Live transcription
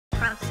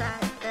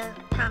Crumbside, the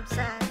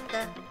Crumbside,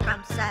 the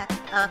Crumbside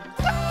up.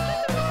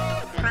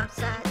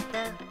 Crumbside,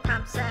 the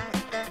Crumbside,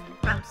 the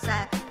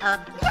Crumbside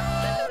up.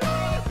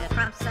 The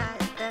Crumbside,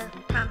 the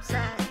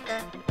Crumbside, the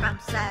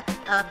Crumbside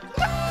up.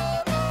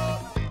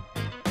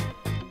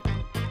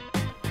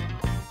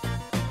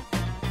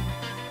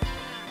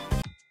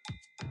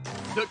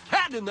 The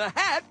Cat in the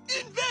Hat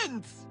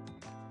invents!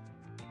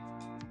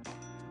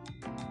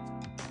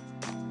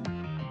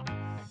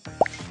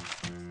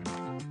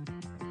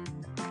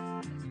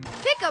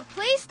 Pick a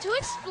place to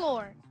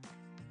explore.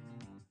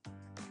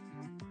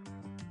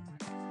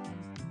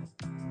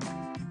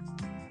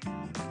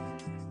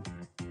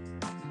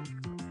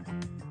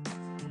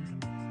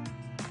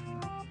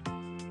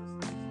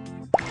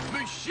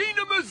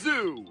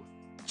 Machine-a-mazoo!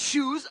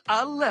 Choose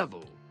a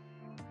level.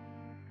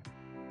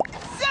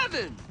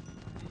 7!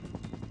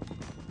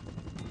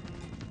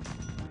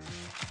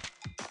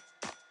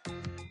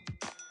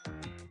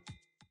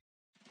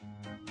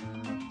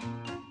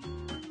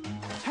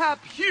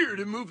 Tap here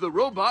to move the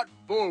robot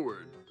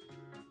forward.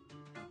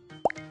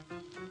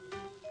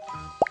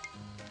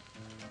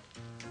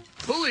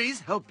 Pulleys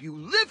help you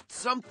lift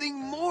something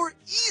more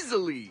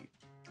easily.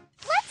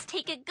 Let's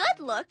take a good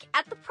look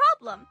at the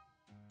problem.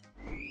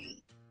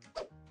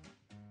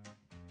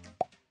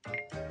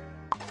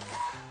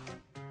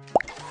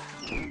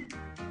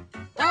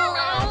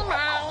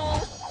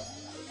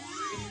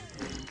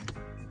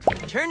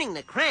 Turning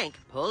the crank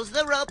pulls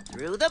the rope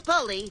through the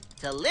pulley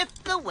to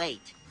lift the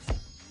weight.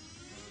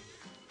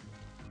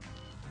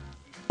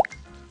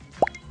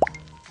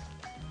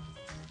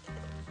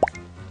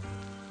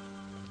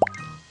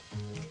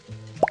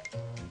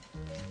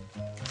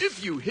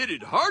 If you hit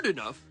it hard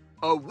enough,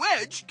 a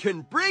wedge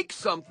can break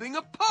something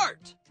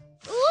apart.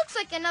 Looks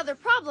like another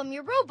problem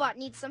your robot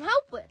needs some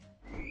help with.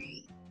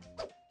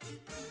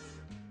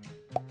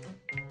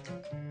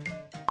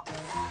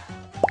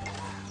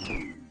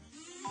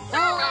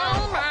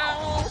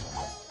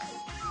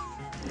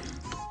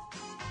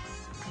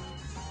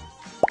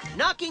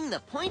 Knocking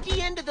the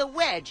pointy end of the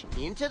wedge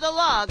into the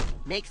log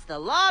makes the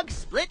log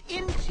split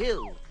in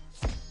two.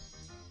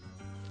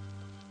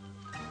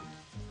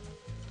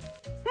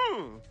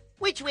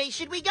 Which way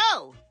should we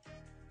go?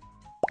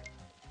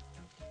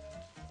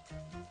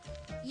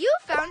 You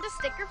found a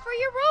sticker for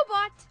your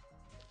robot.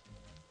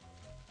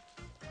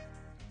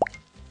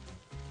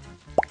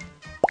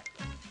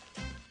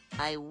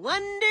 I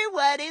wonder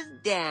what is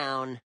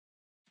down.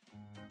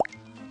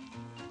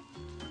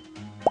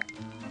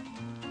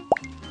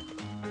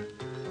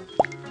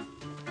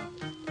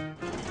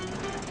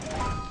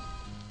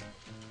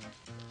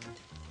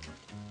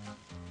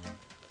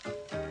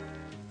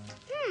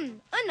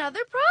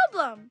 Another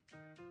problem.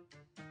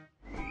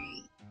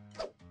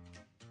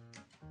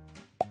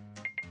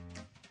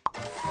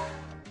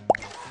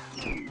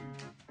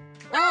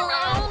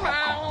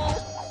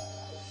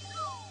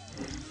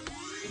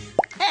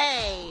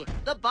 Hey,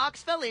 the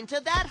box fell into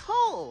that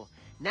hole.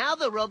 Now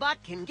the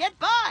robot can get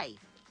by.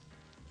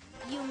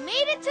 You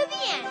made it to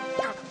the end.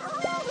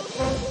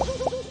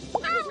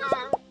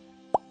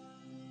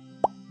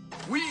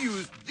 We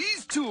used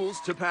these tools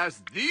to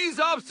pass these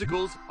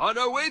obstacles on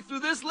our way through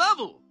this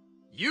level.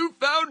 You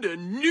found a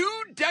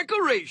new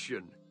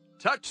decoration.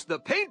 Touch the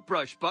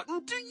paintbrush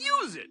button to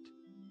use it.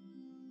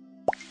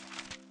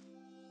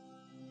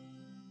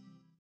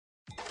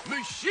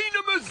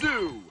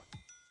 Machine-a-mazoo!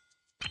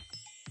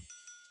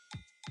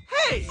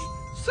 Hey,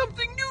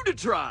 something new to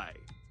try.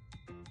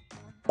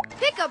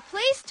 Pick a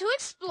place to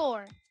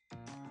explore.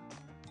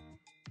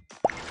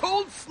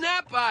 Cold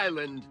Snap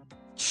Island.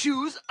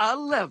 Choose a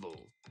level.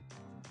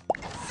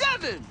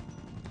 7!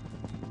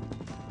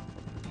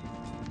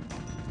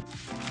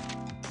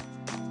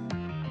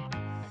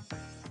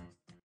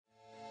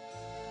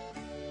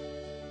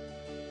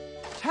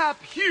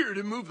 Tap here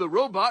to move the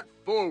robot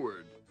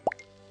forward.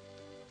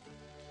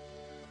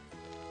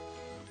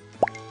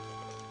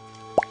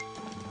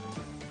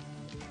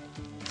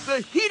 The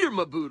heater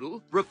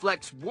maboodle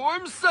reflects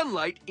warm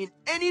sunlight in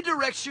any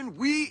direction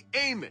we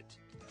aim it.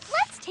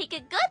 Let's take a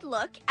good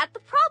look at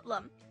the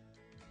problem.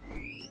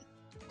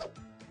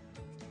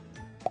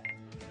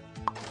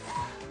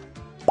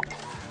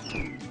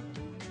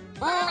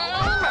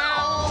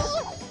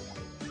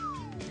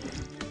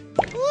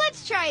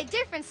 Let's try a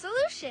different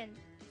solution.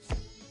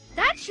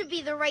 That should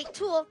be the right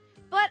tool,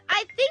 but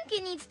I think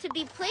it needs to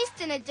be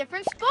placed in a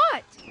different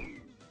spot.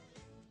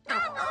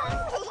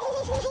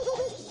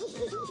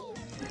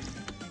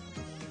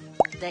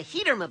 The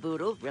heater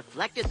maboodle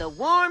reflected the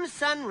warm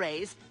sun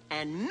rays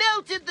and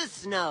melted the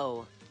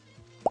snow.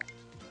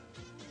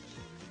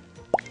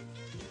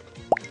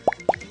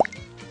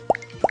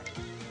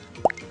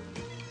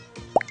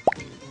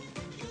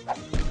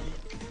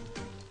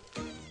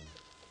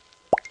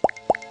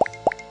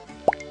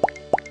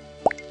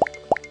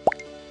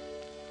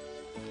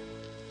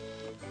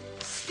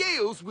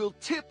 Scales will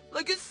tip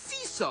like a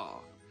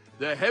seesaw.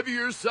 The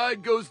heavier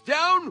side goes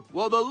down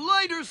while the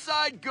lighter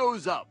side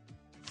goes up.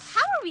 How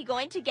are we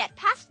going to get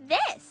past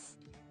this?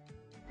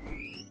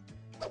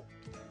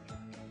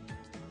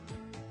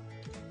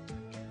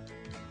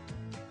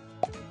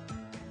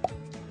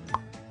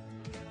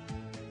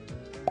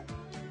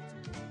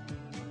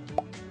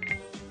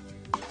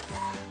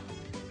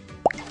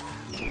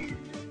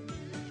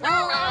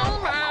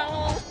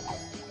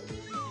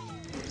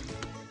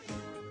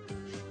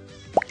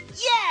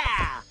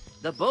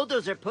 The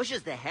bulldozer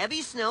pushes the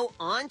heavy snow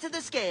onto the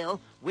scale,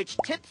 which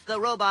tips the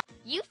robot.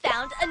 You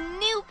found a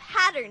new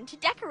pattern to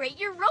decorate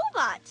your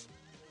robot.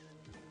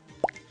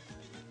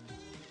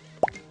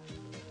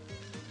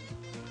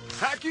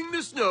 Packing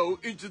the snow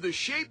into the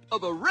shape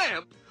of a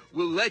ramp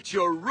will let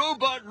your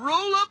robot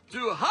roll up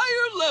to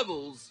higher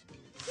levels.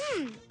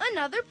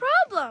 Another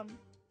problem.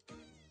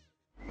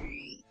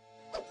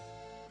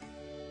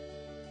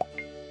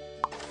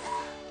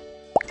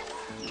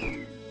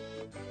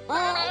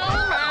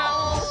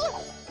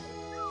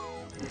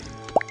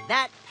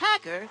 That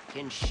packer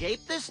can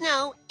shape the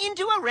snow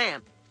into a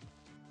ramp.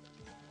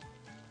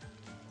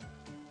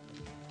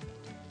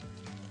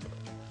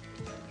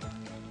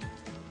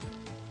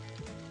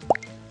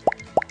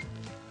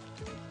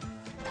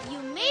 You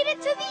made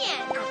it to the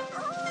end.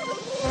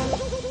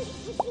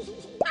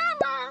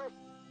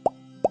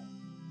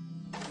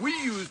 We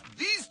used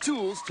these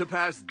tools to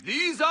pass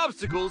these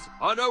obstacles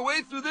on our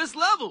way through this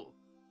level.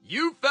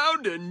 You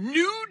found a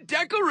new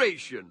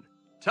decoration.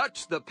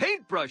 Touch the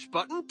paintbrush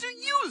button to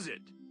use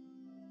it.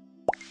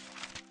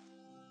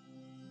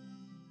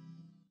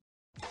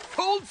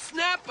 Cold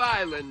Snap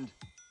Island.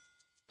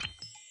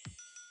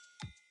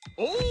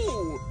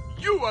 Oh,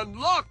 you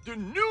unlocked a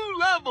new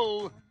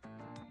level.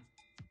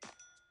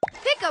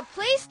 Pick a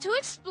place to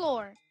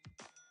explore.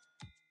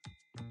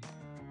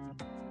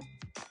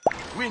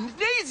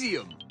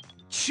 Windnasium.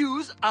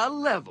 Choose a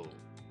level.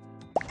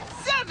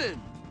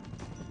 7.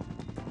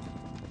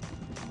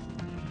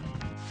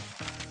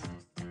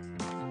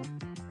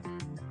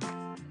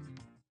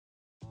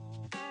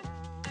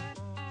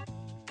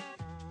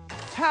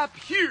 Tap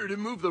here to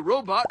move the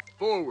robot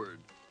forward.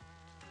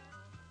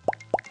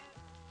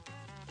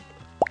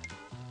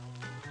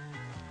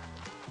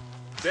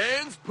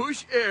 Fans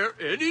push air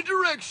any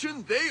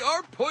direction they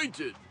are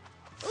pointed.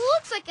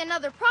 Looks like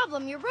another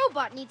problem your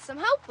robot needs some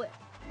help with.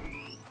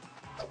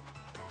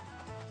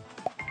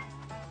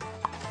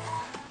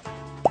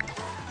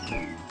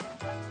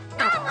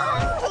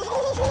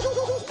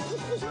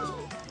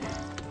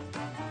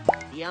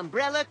 The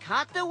umbrella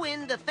caught the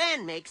wind the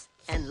fan makes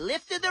and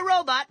lifted the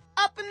robot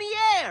up in the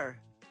air.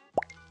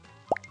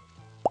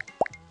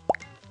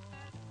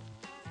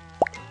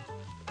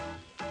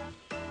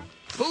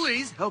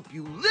 Pulleys help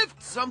you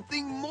lift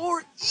something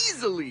more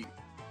easily.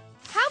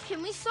 How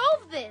can we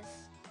solve this?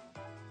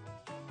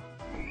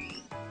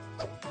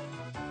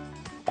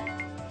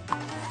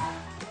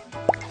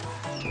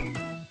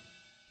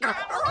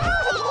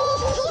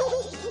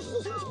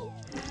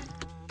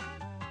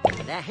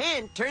 The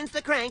hand turns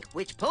the crank,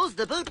 which pulls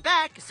the boot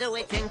back so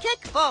it can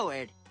kick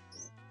forward.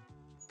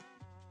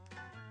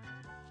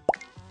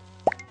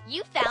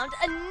 You found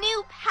a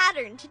new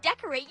pattern to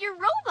decorate your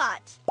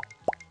robot.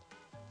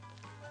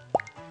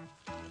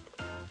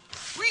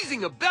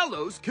 Squeezing a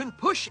bellows can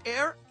push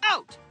air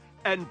out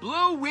and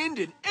blow wind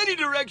in any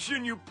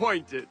direction you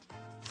point it.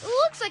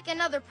 Looks like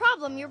another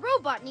problem your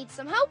robot needs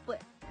some help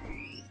with.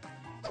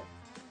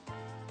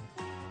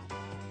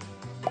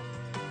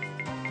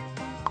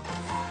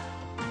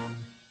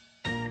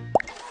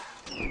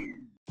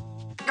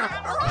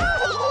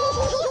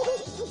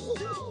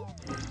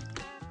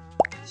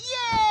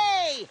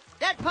 Yay!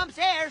 That pumps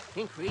air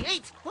and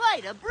creates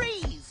quite a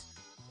breeze.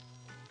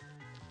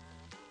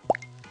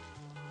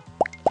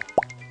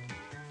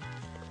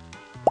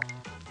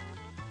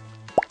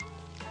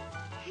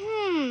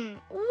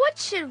 What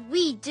should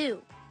we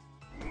do?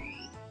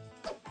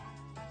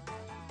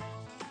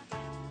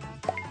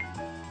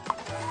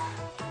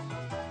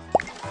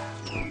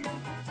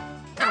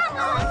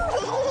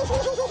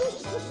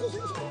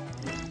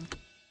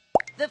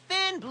 The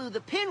fan blew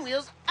the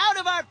pinwheels out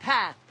of our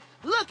path.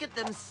 Look at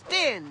them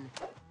spin.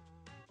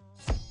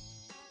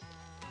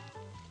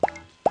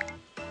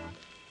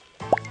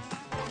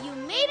 You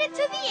made it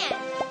to the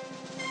end.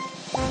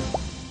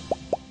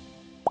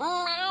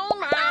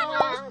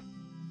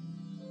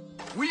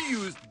 We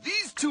used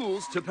these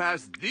tools to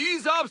pass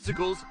these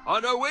obstacles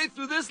on our way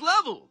through this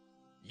level.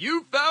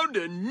 You found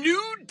a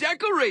new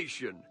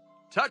decoration.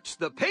 Touch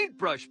the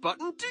paintbrush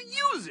button to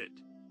use it.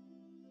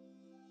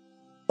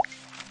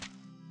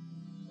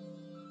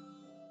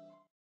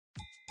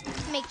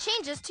 Make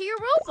changes to your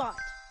robot.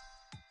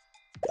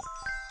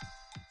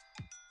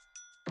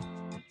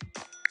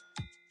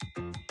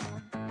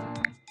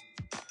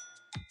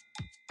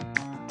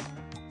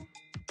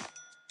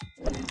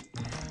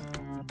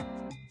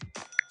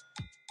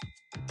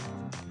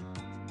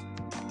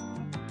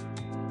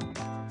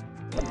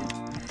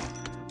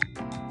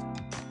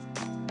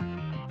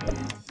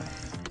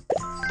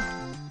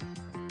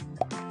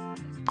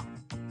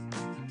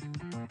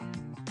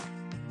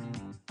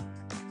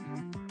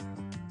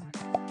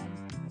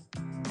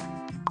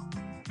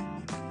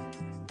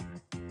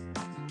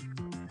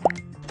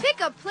 Pick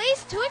a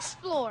place to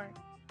explore.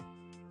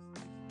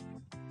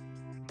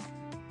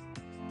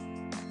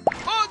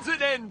 Odds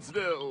and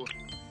Endsville.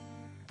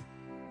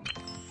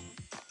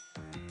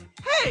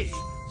 Hey,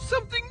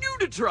 something new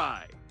to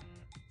try.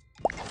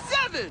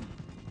 7.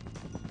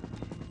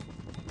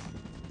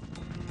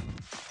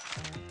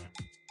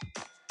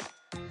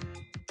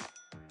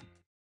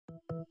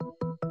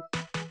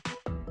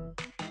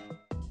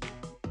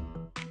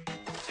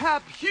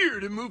 Tap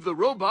here to move the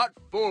robot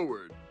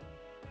forward.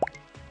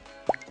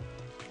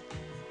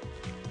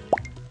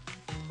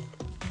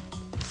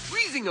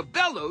 Squeezing a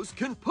bellows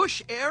can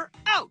push air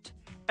out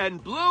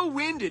and blow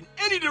wind in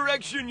any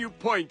direction you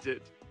point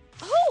it.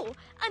 Oh,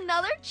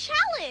 another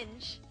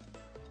challenge!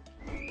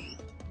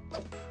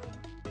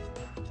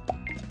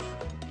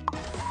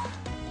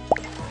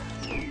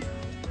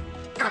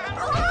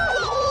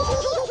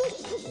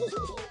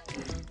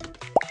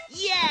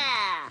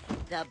 Yeah!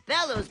 The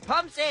bellows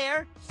pumps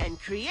air and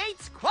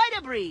creates quite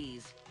a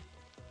breeze.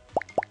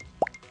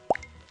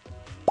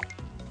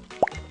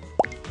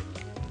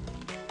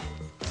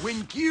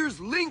 When gears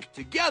link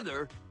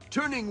together,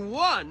 turning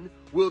one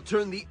will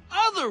turn the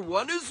other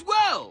one as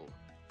well.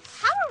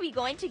 How are we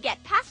going to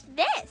get past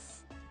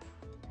this?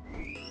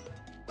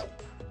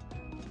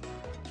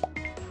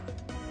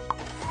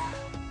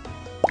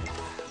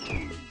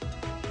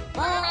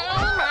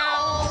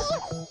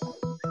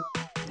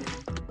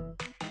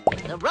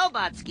 The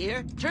robot's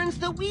gear turns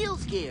the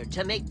wheel's gear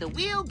to make the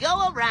wheel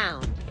go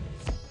around.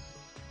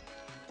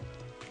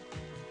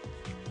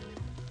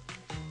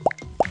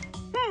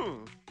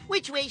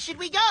 Which way should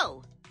we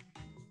go?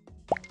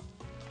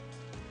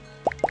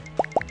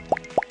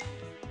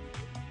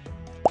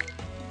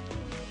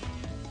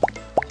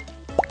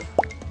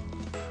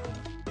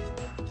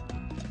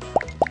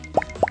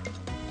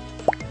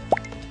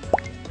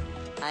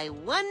 I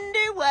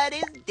wonder what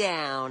is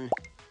down.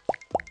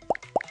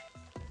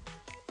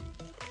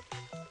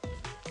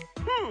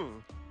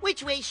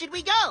 Which way should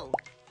we go?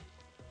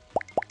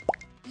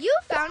 You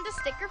found a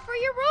sticker for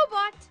your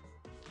robot.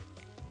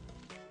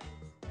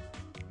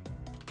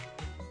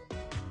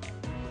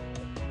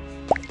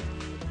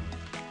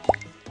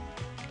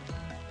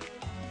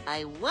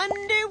 I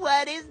wonder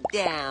what is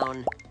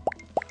down.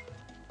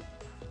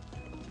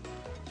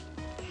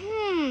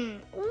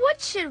 What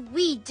should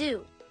we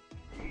do?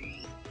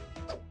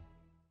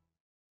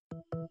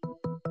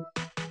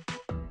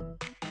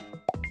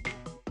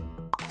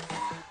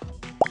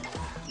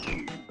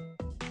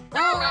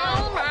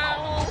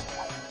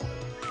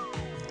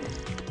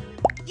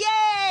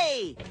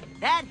 Yay!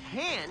 That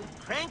hand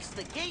cranks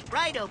the gate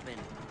right open.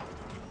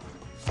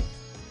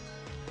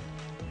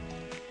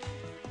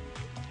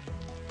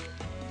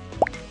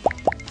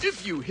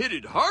 If you hit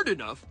it hard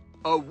enough,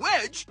 a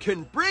wedge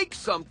can break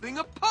something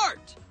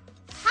apart.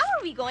 How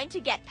are we going to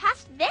get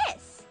past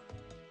this?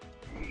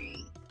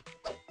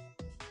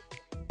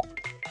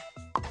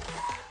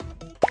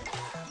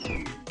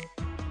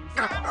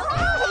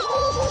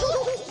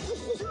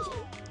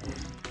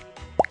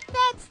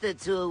 That's the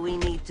tool we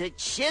need to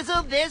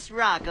chisel this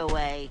rock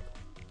away.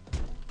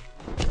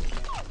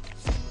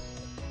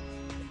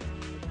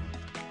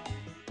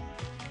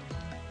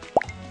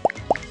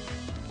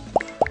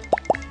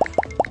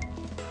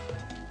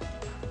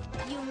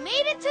 You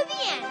made it to the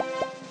end.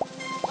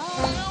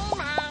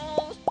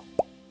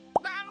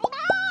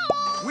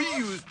 We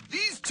used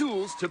these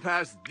tools to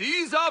pass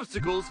these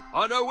obstacles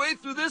on our way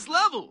through this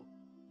level.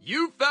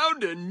 You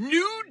found a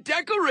new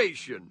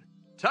decoration.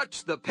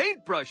 Touch the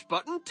paintbrush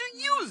button to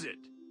use it.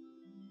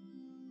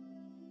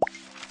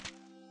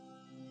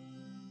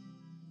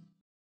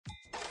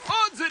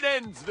 Odds and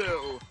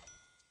Endsville.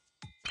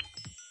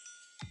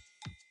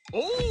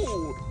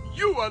 Oh,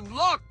 you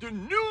unlocked a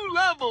new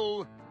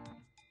level.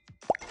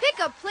 Pick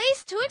a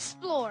place to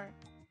explore.